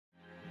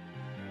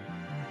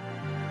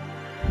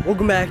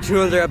Welcome back to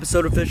another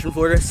episode of Fish in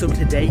Florida. So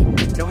today,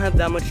 I don't have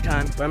that much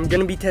time, but I'm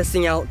gonna be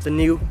testing out the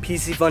new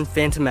Piscifun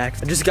Phantom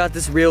X. I just got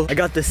this reel. I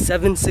got the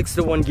 7:6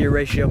 to 1 gear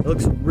ratio. It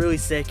looks really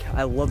sick.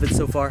 I love it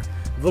so far.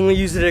 I've only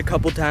used it a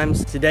couple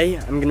times. Today,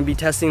 I'm gonna be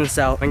testing this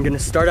out. I'm gonna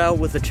start out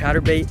with a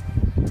chatterbait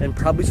and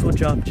probably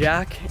switch up.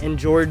 Jack and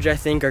George, I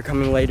think, are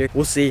coming later.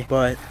 We'll see,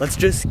 but let's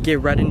just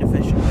get right into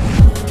fishing.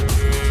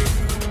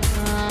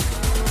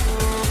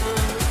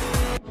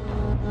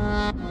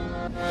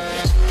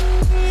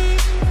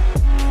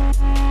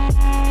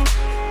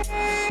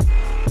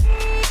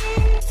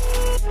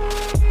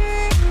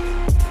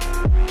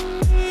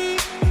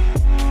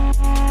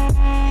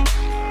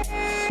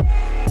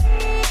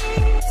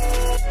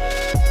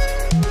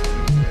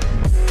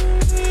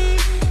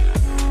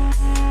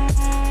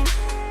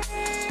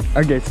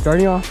 Okay,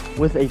 starting off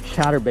with a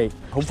chatterbait.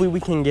 Hopefully we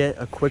can get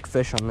a quick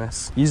fish on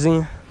this.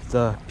 Using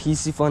the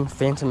Piscifun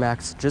Phantom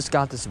X, just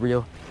got this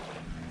reel.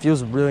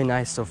 Feels really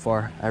nice so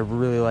far. I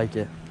really like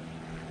it.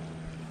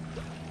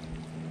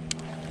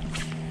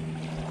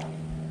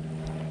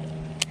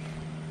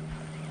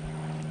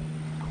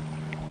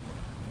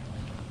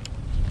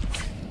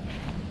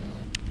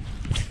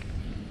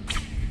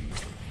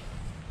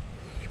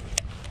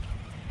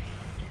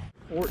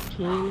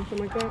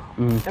 Something like that,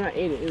 and I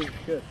ate it. It was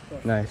good. So,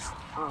 nice.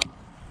 Yeah,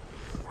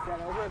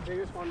 that was my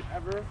biggest one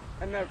ever,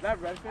 and that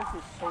redfish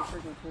was so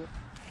freaking cool.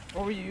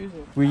 What were you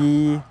using?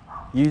 We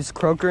used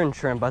croaker and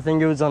shrimp. I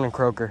think it was on a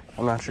croaker.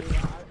 I'm not sure.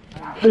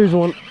 There's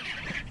one.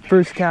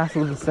 First cast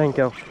with the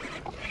Senko.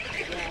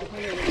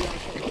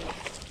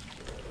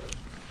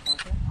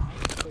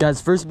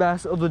 Guys, first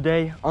bass of the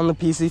day on the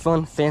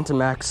Piscifun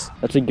Phantom X.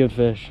 That's a good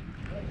fish.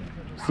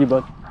 See,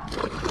 bud.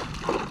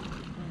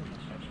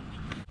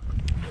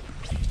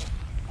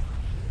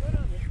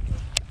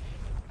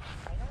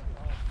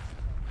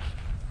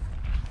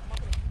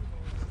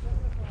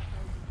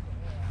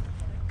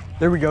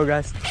 There we go,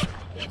 guys.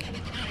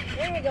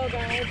 There we go,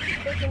 guys.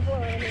 Fishing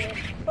Florida here.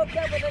 Hooked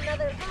up with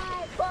another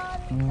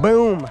 5-1.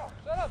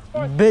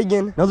 Boom.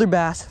 Biggin. Another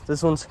bass.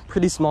 This one's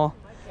pretty small,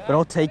 but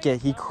I'll take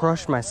it. He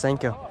crushed my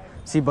Senko.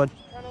 See, bud?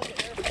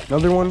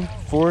 Another one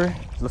for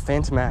the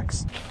Phantom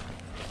X.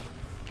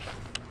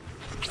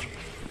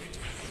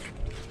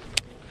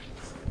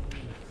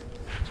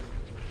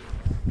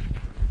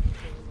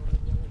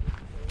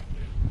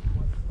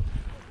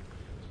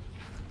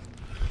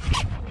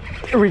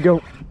 There we go.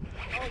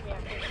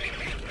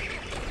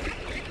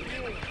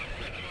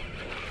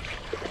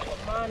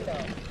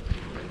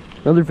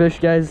 Another fish,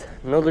 guys.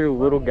 Another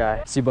little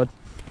guy. See, bud?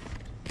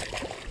 I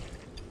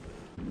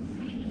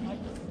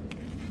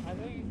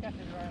think you got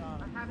this right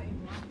on. I have it.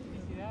 You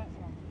see that?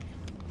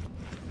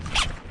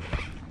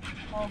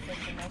 Oh,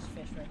 that's a nice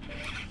fish right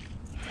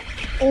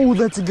there. Oh,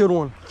 that's a good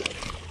one.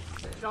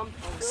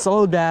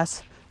 Solid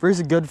bass.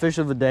 First good fish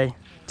of the day.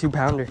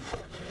 2-pounder.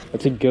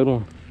 That's a good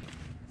one.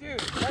 Dude,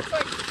 that's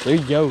like... There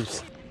he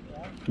goes.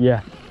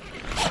 Yeah.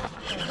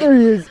 There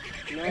he is.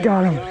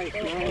 Got him.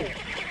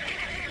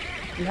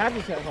 You have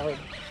to set hard.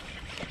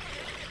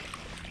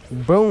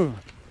 Boom.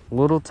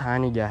 Little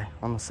tiny guy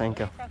on the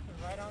Senko.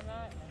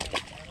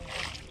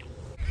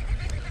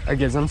 Alright,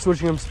 guys, I'm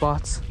switching up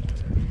spots.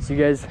 See you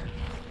guys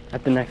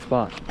at the next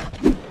spot.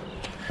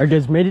 Alright,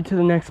 guys, made it to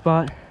the next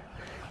spot.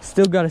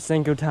 Still got a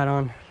Senko tied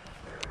on.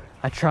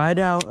 I tried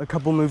out a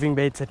couple moving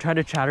baits. I tried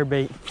a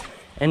chatterbait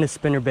and a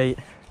spinnerbait.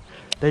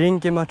 They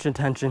didn't get much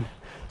attention,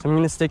 so I'm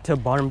gonna stick to a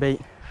bottom bait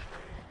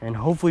and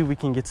hopefully we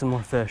can get some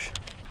more fish.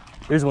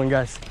 Here's one,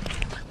 guys.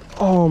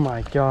 Oh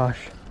my gosh.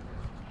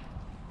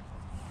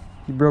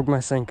 He broke my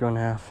Senko in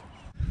half.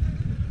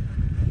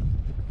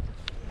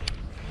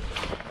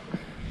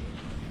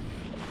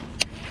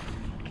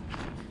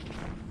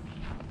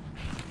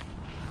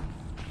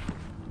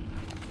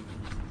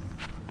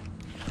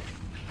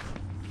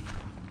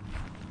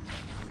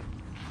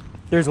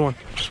 There's one.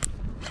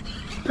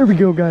 There we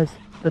go, guys.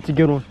 That's a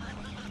good one.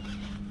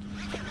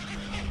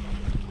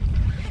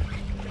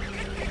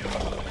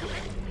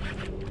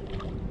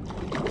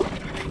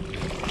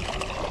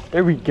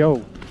 There we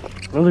go.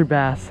 Another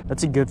bass.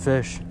 That's a good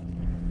fish.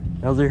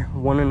 Another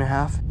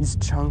 1.5. He's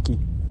chunky.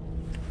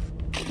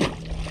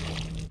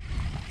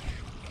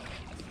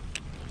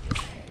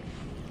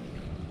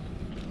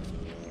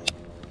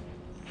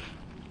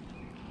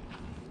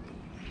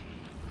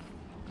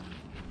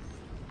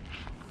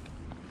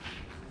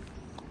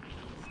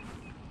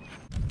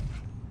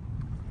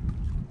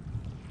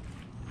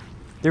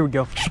 There we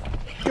go.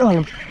 Got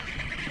him.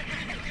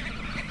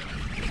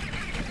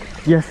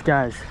 Yes,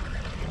 guys.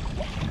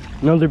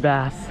 Another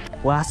bass.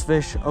 Last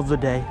fish of the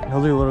day.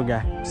 Another little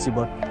guy. See,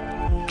 bud.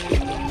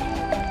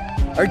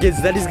 Alright,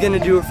 kids, that is gonna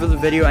do it for the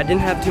video. I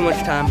didn't have too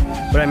much time,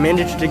 but I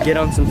managed to get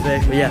on some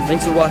fish. But yeah,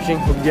 thanks for watching.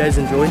 Hope you guys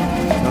enjoyed.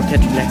 And I'll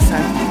catch you next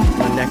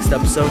time on the next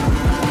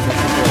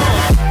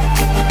episode.